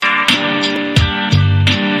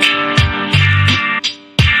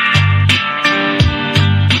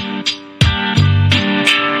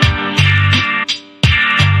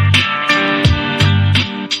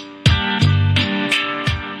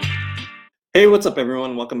Hey, what's up,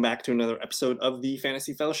 everyone? Welcome back to another episode of the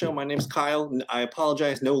Fantasy Fellow Show. My name's Kyle. I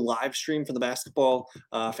apologize, no live stream for the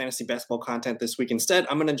fantasy basketball content this week. Instead,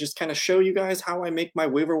 I'm going to just kind of show you guys how I make my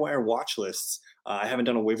waiver wire watch lists. I haven't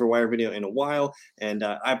done a waiver wire video in a while, and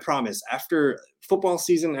I promise, after football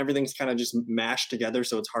season, everything's kind of just mashed together,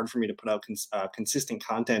 so it's hard for me to put out consistent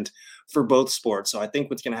content for both sports. So I think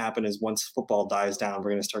what's going to happen is once football dies down, we're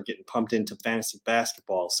going to start getting pumped into fantasy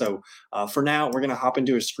basketball. So for now, we're going to hop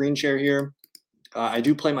into a screen share here. I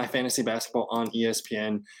do play my fantasy basketball on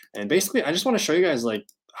ESPN, and basically, I just want to show you guys like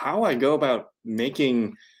how I go about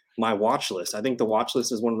making my watch list. I think the watch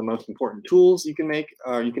list is one of the most important tools you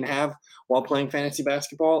can have while playing fantasy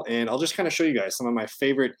basketball, and I'll just kind of show you guys some of my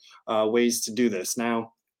favorite ways to do this.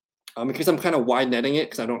 Now, because I'm kind of wide netting it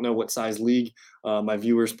because I don't know what size league my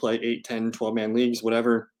viewers play, 8, 10, 12-man leagues,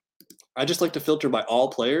 whatever. I just like to filter by all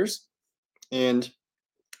players, and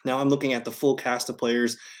now I'm looking at the full cast of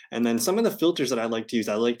players. And then some of the filters that I like to use,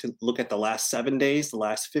 I like to look at the last 7 days, the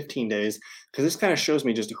last 15 days, because this kind of shows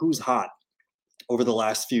me just who's hot over the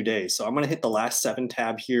last few days. So I'm going to hit the last 7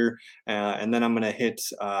 tab here, and then I'm going to hit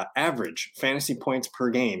average fantasy points per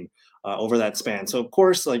game over that span. So of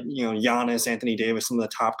course, like, Giannis, Anthony Davis, some of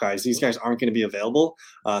the top guys, these guys aren't going to be available.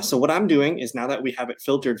 So what I'm doing is, now that we have it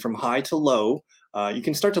filtered from high to low, you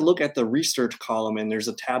can start to look at the research column, and there's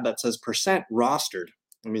a tab that says percent rostered.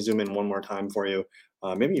 Let me zoom in one more time for you,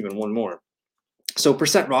 maybe even one more. So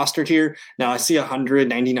percent rostered here. Now I see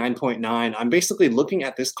 199.9. I'm basically looking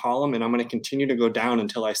at this column, and I'm going to continue to go down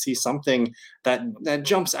until I see something that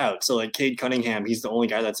jumps out. So like Cade Cunningham, he's the only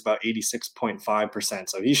guy that's about 86.5%.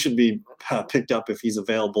 So he should be picked up if he's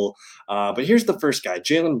available. But here's the first guy,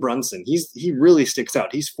 Jalen Brunson. He really sticks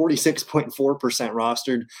out. He's 46.4%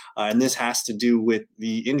 rostered, and this has to do with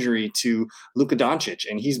the injury to Luka Doncic,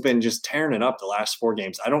 and he's been just tearing it up the last 4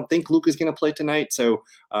 games. I don't think Luka's going to play tonight, so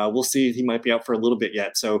we'll see. He might be out for a little bit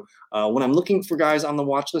yet. So when I'm looking for guys on the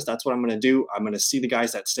watch list, that's what I'm going to do. I'm going to see the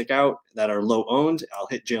guys that stick out, that are low owned. I'll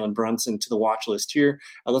hit Jalen Brunson to the watch list here.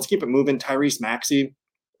 Let's keep it moving. Tyrese Maxey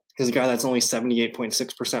is a guy that's only 78.6%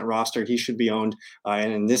 rostered. He should be owned.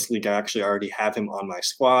 And in this league, I actually already have him on my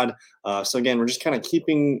squad. So again, we're just kind of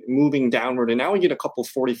moving downward. And now we get a couple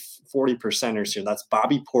 40 percenters here. That's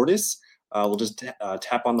Bobby Portis. We'll just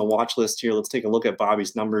tap on the watch list here. Let's take a look at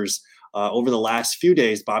Bobby's numbers. Over the last few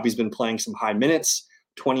days, Bobby's been playing some high minutes,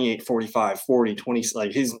 28, 45, 40, 20,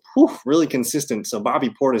 like he's really consistent. So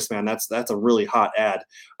Bobby Portis, man, that's a really hot ad.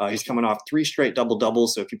 He's coming off 3 straight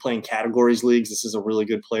double-doubles. So if you're playing categories leagues, this is a really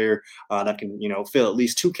good player that can, fill at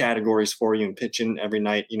least 2 categories for you and pitch in every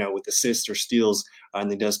night, with assists or steals,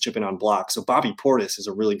 and he does chip in on blocks. So Bobby Portis is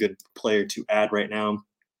a really good player to add right now.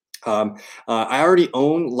 I already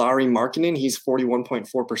own Lauri Markkanen. He's 41.4%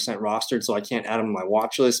 rostered, so I can't add him to my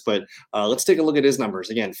watch list. But let's take a look at his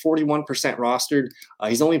numbers. Again, 41% rostered.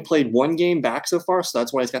 He's only played 1 game back so far, so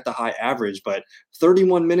that's why he's got the high average. But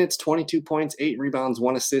 31 minutes, 22 points, 8 rebounds,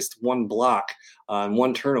 1 assist, 1 block, and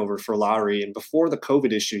 1 turnover for Lauri. And before the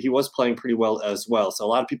COVID issue, he was playing pretty well as well. So a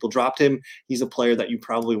lot of people dropped him. He's a player that you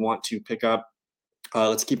probably want to pick up.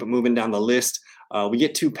 Let's keep it moving down the list. We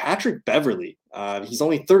get to Patrick Beverley. He's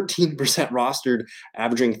only 13% rostered,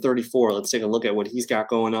 averaging 34. Let's take a look at what he's got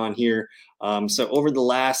going on here. So over the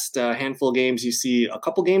last handful of games, you see a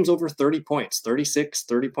couple games over 30 points, 36,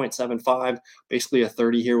 30.75, basically a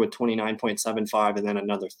 30 here with 29.75, and then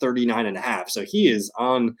another 39.5. So he is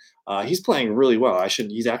on, he's playing really well.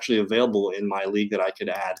 He's actually available in my league that I could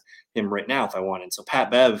add him right now if I wanted. So Pat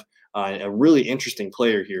Bev, a really interesting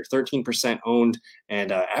player here, 13% owned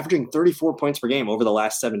and averaging 34 points per game over the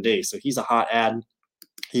last 7 days. So he's a hot ad.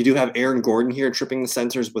 You do have Aaron Gordon here tripping the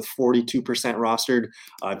sensors with 42% rostered.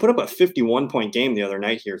 I put up a 51-point game the other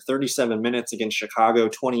night here, 37 minutes against Chicago,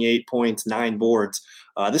 28 points, 9 boards.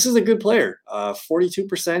 This is a good player.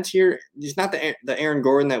 42% here. He's not the Aaron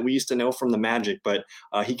Gordon that we used to know from the Magic, but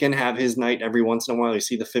he can have his night every once in a while. You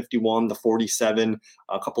see the 51, the 47,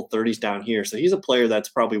 a couple 30s down here. So he's a player that's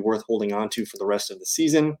probably worth holding on to for the rest of the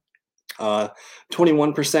season.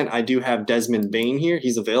 21%, I do have Desmond Bane here.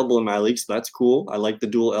 He's available in my league, so that's cool. I like the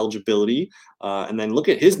dual eligibility. And then look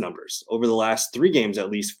at his numbers. Over the last 3 games,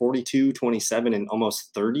 at least 42, 27, and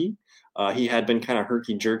almost 30. He had been kind of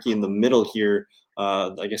herky-jerky in the middle here,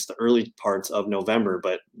 I guess the early parts of November.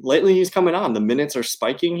 But lately he's coming on. The minutes are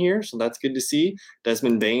spiking here, so that's good to see.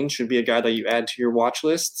 Desmond Bane should be a guy that you add to your watch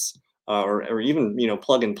lists or even,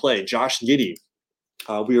 plug and play. Josh Giddey.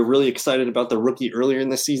 We were really excited about the rookie earlier in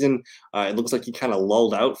the season. It looks like he kind of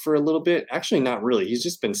lulled out for a little bit. Actually, not really. He's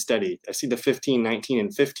just been steady. I see the 15, 19,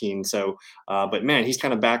 and 15. So, but man, he's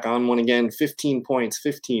kind of back on one again. 15 points,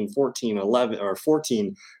 15, 14, 11, or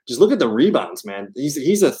 14. Just look at the rebounds, man.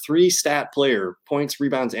 He's a three-stat player: points,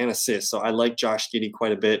 rebounds, and assists. So I like Josh Giddey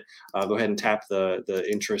quite a bit. Go ahead and tap the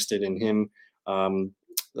interested in him.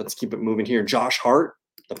 Let's keep it moving here. Josh Hart.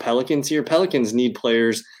 The Pelicans here. Pelicans need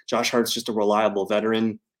players. Josh Hart's just a reliable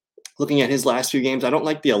veteran. Looking at his last few games, I don't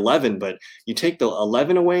like the 11, but you take the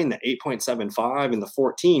 11 away and the 8.75 and the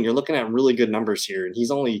 14, you're looking at really good numbers here. And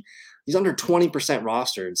he's under 20%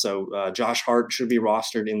 rostered. So Josh Hart should be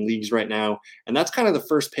rostered in leagues right now. And that's kind of the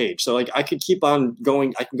first page. So like I could keep on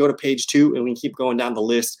going. I can go to page 2 and we can keep going down the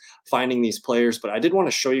list, finding these players. But I did want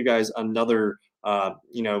to show you guys another,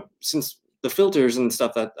 since the filters and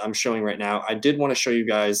stuff that I'm showing right now, I did want to show you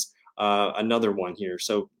guys another one here.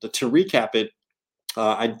 So to recap it,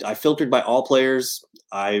 I filtered by all players.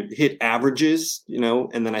 I hit averages,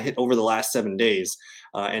 and then I hit over the last 7 days.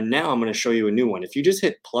 And now I'm going to show you a new one. If you just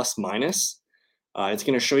hit plus minus, it's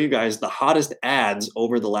going to show you guys the hottest ads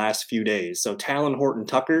over the last few days. So Talon Horton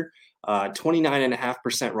Tucker, 29.5%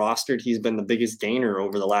 rostered. He's been the biggest gainer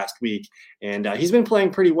over the last week, and he's been playing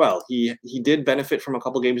pretty well. He did benefit from a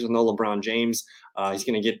couple games with no LeBron James. He's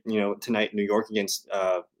going to get tonight New York against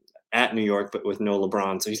at New York, but with no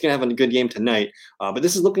LeBron, so he's going to have a good game tonight. But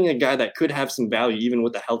this is looking at a guy that could have some value even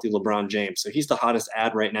with a healthy LeBron James. So he's the hottest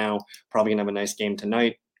ad right now. Probably going to have a nice game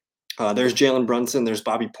tonight. There's Jalen Brunson. There's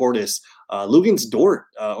Bobby Portis. Luguentz Dort,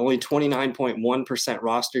 only 29.1%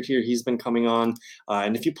 rostered here. He's been coming on.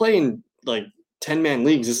 And if you play in like 10-man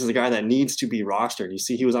leagues, this is a guy that needs to be rostered. You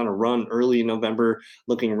see he was on a run early in November,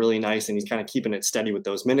 looking really nice, and he's kind of keeping it steady with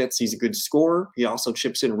those minutes. He's a good scorer. He also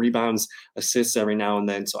chips in rebounds, assists every now and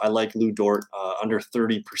then. So I like Lou Dort, under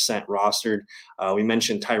 30% rostered. We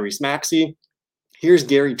mentioned Tyrese Maxey. Here's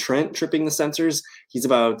Gary Trent tripping the sensors. He's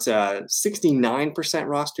about 69%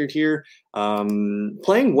 rostered here,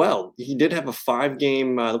 playing well. He did have a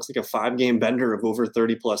 5-game, looks like a 5-game bender of over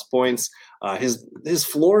 30 plus points. His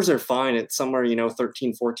floors are fine. It's somewhere,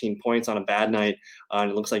 13, 14 points on a bad night.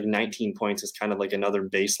 And it looks like 19 points is kind of like another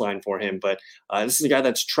baseline for him. But this is a guy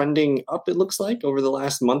that's trending up, it looks like, over the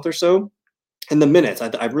last month or so. And the minutes,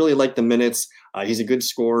 I really like the minutes. He's a good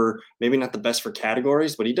scorer, maybe not the best for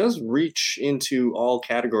categories, but he does reach into all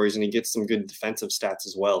categories and he gets some good defensive stats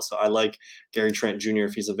as well. So I like Gary Trent Jr.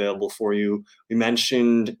 if he's available for you. We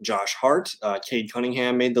mentioned Josh Hart. Cade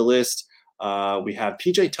Cunningham made the list. We have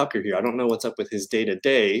PJ Tucker here. I don't know what's up with his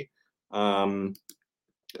day-to-day.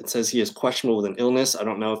 It says he is questionable with an illness. I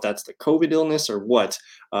don't know if that's the COVID illness or what.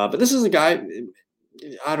 But this is a guy,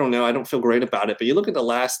 I don't know. I don't feel great about it. But you look at the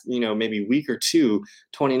last, maybe week or two,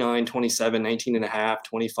 29, 27, 19 and a half,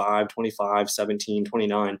 25, 25, 17,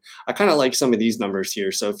 29. I kind of like some of these numbers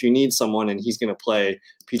here. So if you need someone and he's going to play,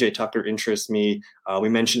 PJ Tucker interests me. We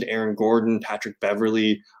mentioned Aaron Gordon, Patrick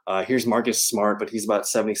Beverly. Here's Marcus Smart, but he's about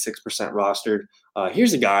 76% rostered.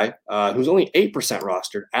 Here's a guy who's only 8%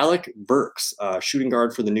 rostered, Alec Burks, shooting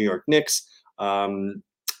guard for the New York Knicks.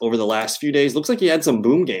 Over the last few days, looks like he had some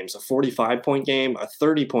boom games, a 45-point game, a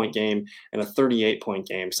 30-point game, and a 38-point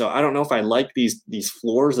game. So I don't know if I like these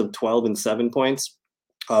floors of 12 and 7 points,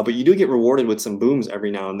 but you do get rewarded with some booms every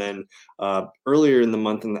now and then. Earlier in the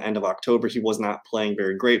month, in the end of October, he was not playing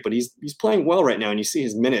very great, but he's playing well right now, and you see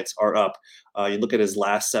his minutes are up. You look at his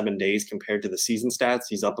last 7 days compared to the season stats,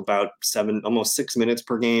 he's up about almost 6 minutes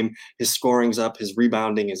per game. His scoring's up, his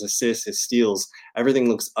rebounding, his assists, his steals, everything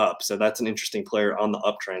looks up. So that's an interesting player on the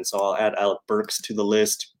uptrend. So I'll add Alec Burks to the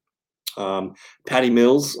list. Patty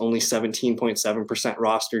Mills, only 17.7%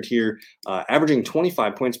 rostered here, averaging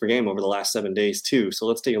 25 points per game over the last 7 days too. So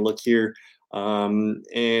let's take a look here.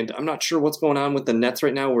 And I'm not sure what's going on with the Nets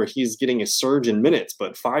right now where he's getting a surge in minutes,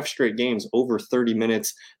 but 5 straight games over 30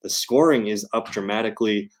 minutes. The scoring is up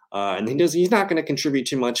dramatically. And he's not going to contribute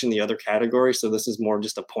too much in the other category. So this is more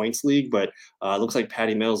just a points league, but it looks like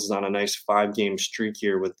Patty Mills is on a nice 5-game streak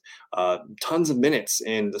here with tons of minutes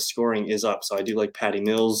and the scoring is up. So I do like Patty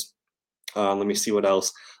Mills. Let me see what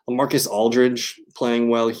else. LaMarcus Aldridge playing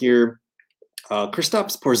well here.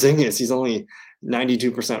 Kristaps Porzingis, he's only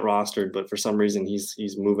 92% rostered, but for some reason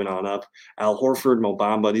he's moving on up. Al Horford, Mo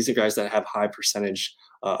Bamba, these are guys that have high percentage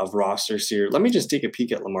of rosters here. Let me just take a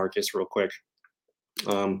peek at LaMarcus real quick.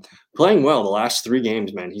 Playing well the last 3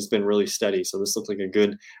 games, man. He's been really steady. So this looks like a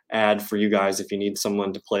good ad for you guys if you need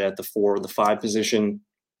someone to play at the 4 or the 5 position.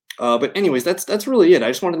 But anyways, that's really it. I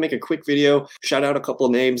just wanted to make a quick video, shout out a couple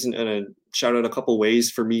of names and shout out a couple ways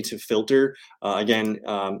for me to filter. Again,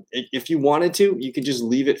 if you wanted to, you could just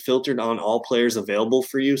leave it filtered on all players available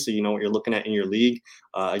for you, so you know what you're looking at in your league.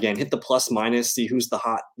 Again, hit the plus minus, see who's the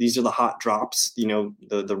hot. These are the hot drops. You know,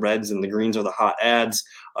 the reds and the greens are the hot ads.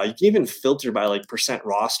 You can even filter by like percent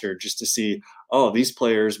roster just to see, oh, these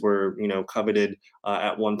players were coveted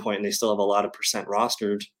at one point and they still have a lot of percent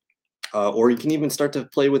rostered. Or you can even start to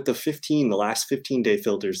play with the last 15-day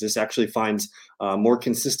filters. This actually finds more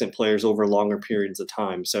consistent players over longer periods of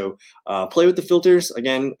time. So play with the filters.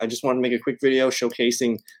 Again, I just wanted to make a quick video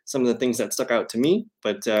showcasing some of the things that stuck out to me.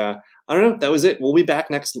 But I don't know. That was it. We'll be back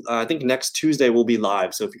I think next Tuesday we'll be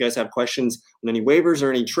live. So if you guys have questions on any waivers or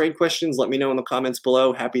any trade questions, let me know in the comments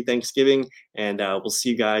below. Happy Thanksgiving, and we'll see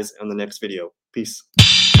you guys on the next video. Peace.